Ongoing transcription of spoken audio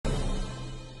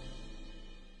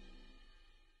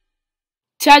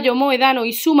Chayo Mohedano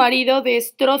y su marido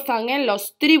destrozan en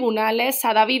los tribunales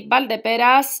a David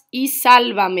Valdeperas y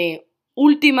Sálvame.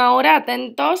 Última hora,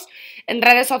 atentos, en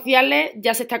redes sociales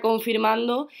ya se está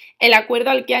confirmando el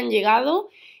acuerdo al que han llegado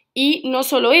y no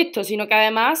solo esto, sino que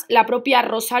además la propia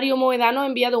Rosario Mohedano ha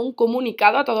enviado un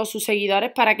comunicado a todos sus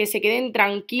seguidores para que se queden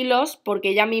tranquilos porque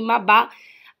ella misma va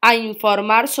a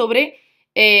informar sobre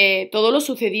todo lo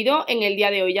sucedido en el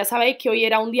día de hoy. Ya sabéis que hoy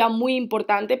era un día muy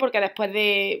importante porque después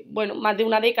de, más de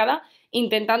una década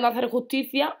intentando hacer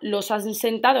justicia, los han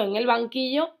sentado en el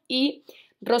banquillo y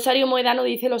Rosario Mohedano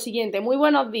dice lo siguiente: muy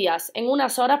buenos días, en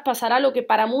unas horas pasará lo que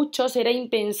para muchos era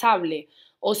impensable.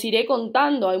 Os iré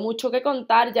contando, hay mucho que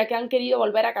contar ya que han querido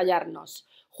volver a callarnos.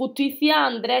 Justicia,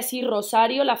 Andrés y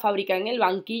Rosario, la fábrica en el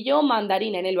banquillo,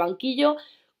 mandarina en el banquillo,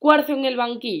 cuarzo en el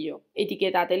banquillo,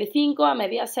 etiqueta a Telecinco, a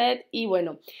Mediaset y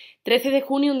bueno, 13 de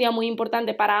junio, un día muy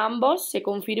importante para ambos, se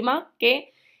confirma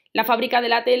que la fábrica de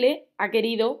la tele ha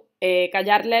querido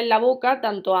callarle la boca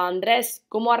tanto a Andrés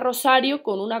como a Rosario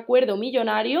con un acuerdo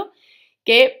millonario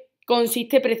que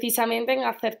consiste precisamente en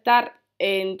aceptar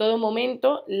en todo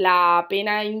momento la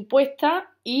pena impuesta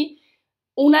y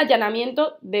un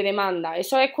allanamiento de demanda.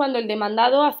 Eso es cuando el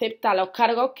demandado acepta los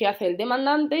cargos que hace el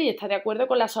demandante y está de acuerdo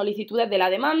con las solicitudes de la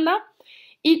demanda,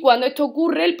 y cuando esto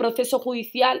ocurre el proceso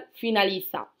judicial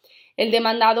finaliza. El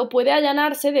demandado puede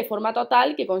allanarse de forma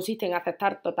total, que consiste en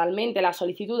aceptar totalmente las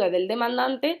solicitudes del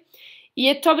demandante, y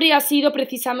esto habría sido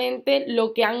precisamente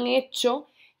lo que han hecho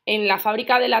en la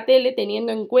fábrica de la tele,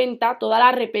 teniendo en cuenta toda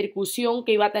la repercusión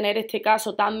que iba a tener este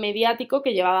caso tan mediático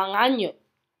que llevaban años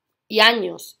y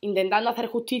años intentando hacer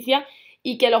justicia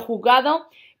y que los juzgados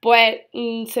pues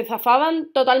se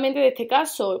zafaban totalmente de este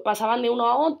caso, pasaban de uno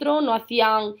a otro, no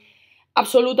hacían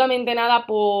absolutamente nada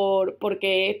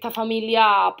porque esta familia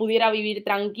pudiera vivir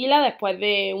tranquila después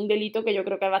de un delito que yo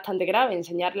creo que es bastante grave,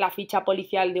 enseñar la ficha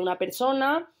policial de una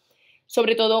persona,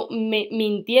 sobre todo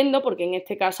mintiendo, porque en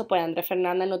este caso pues Andrés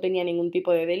Fernández no tenía ningún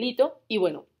tipo de delito. Y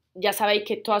bueno, ya sabéis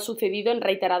que esto ha sucedido en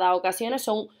reiteradas ocasiones,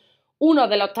 son uno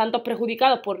de los tantos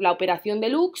perjudicados por la operación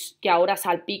Deluxe, que ahora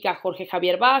salpica a Jorge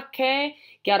Javier Vázquez,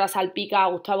 que ahora salpica a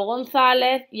Gustavo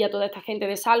González y a toda esta gente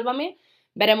de Sálvame.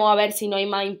 Veremos a ver si no hay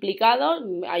más implicados.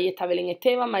 Ahí está Belén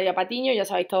Esteban, María Patiño, ya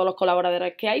sabéis todos los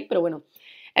colaboradores que hay, pero bueno,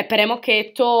 esperemos que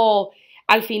esto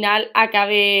al final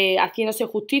acabe haciéndose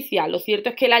justicia. Lo cierto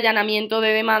es que el allanamiento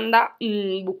de demanda,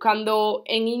 buscando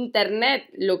en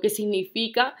internet lo que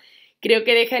significa, creo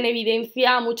que deja en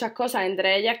evidencia muchas cosas,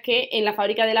 entre ellas que en la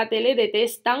fábrica de la tele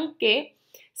detestan que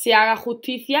se haga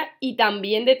justicia y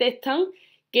también detestan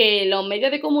que los medios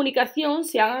de comunicación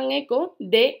se hagan eco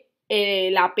de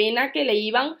la pena que le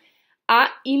iban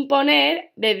a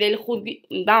imponer desde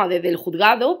el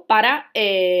juzgado para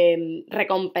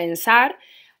recompensar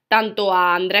tanto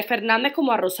a Andrés Fernández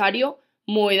como a Rosario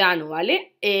Mohedano,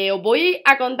 ¿vale? Os voy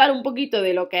a contar un poquito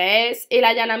de lo que es el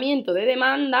allanamiento de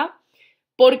demanda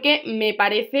porque me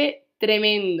parece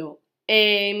tremendo.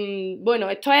 Bueno,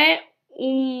 esto es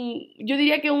yo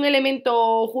diría que un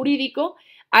elemento jurídico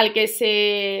al que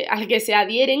se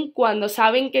adhieren cuando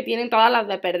saben que tienen todas las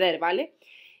de perder, ¿vale?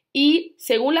 Y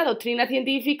según la doctrina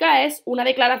científica es una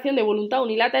declaración de voluntad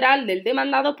unilateral del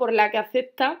demandado por la que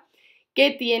acepta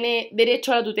que tiene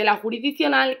derecho a la tutela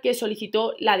jurisdiccional que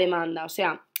solicitó la demanda. O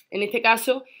sea, en este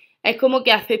caso es como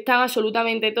que aceptan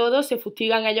absolutamente todo, se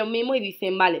fustigan ellos mismos y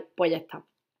dicen, vale, pues ya está.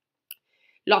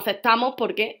 Lo aceptamos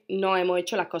porque no hemos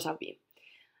hecho las cosas bien.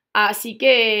 Así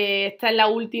que esta es la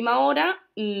última hora.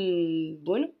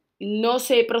 Bueno, no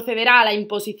se procederá a la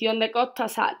imposición de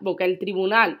costas salvo que el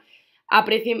tribunal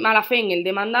aprecie mala fe en el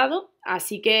demandado,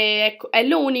 así que es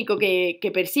lo único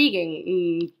que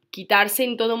persiguen, quitarse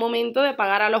en todo momento de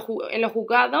pagar en los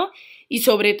juzgados y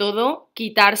sobre todo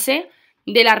quitarse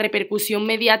de la repercusión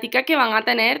mediática que van a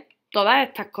tener todas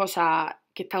estas cosas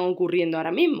que están ocurriendo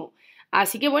ahora mismo.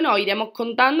 Así que bueno, os iremos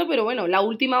contando, pero bueno, la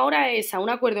última hora es un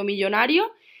acuerdo millonario,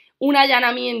 un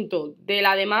allanamiento de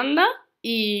la demanda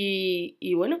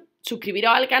y bueno,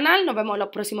 suscribiros al canal, nos vemos en los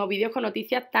próximos vídeos con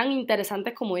noticias tan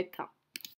interesantes como esta.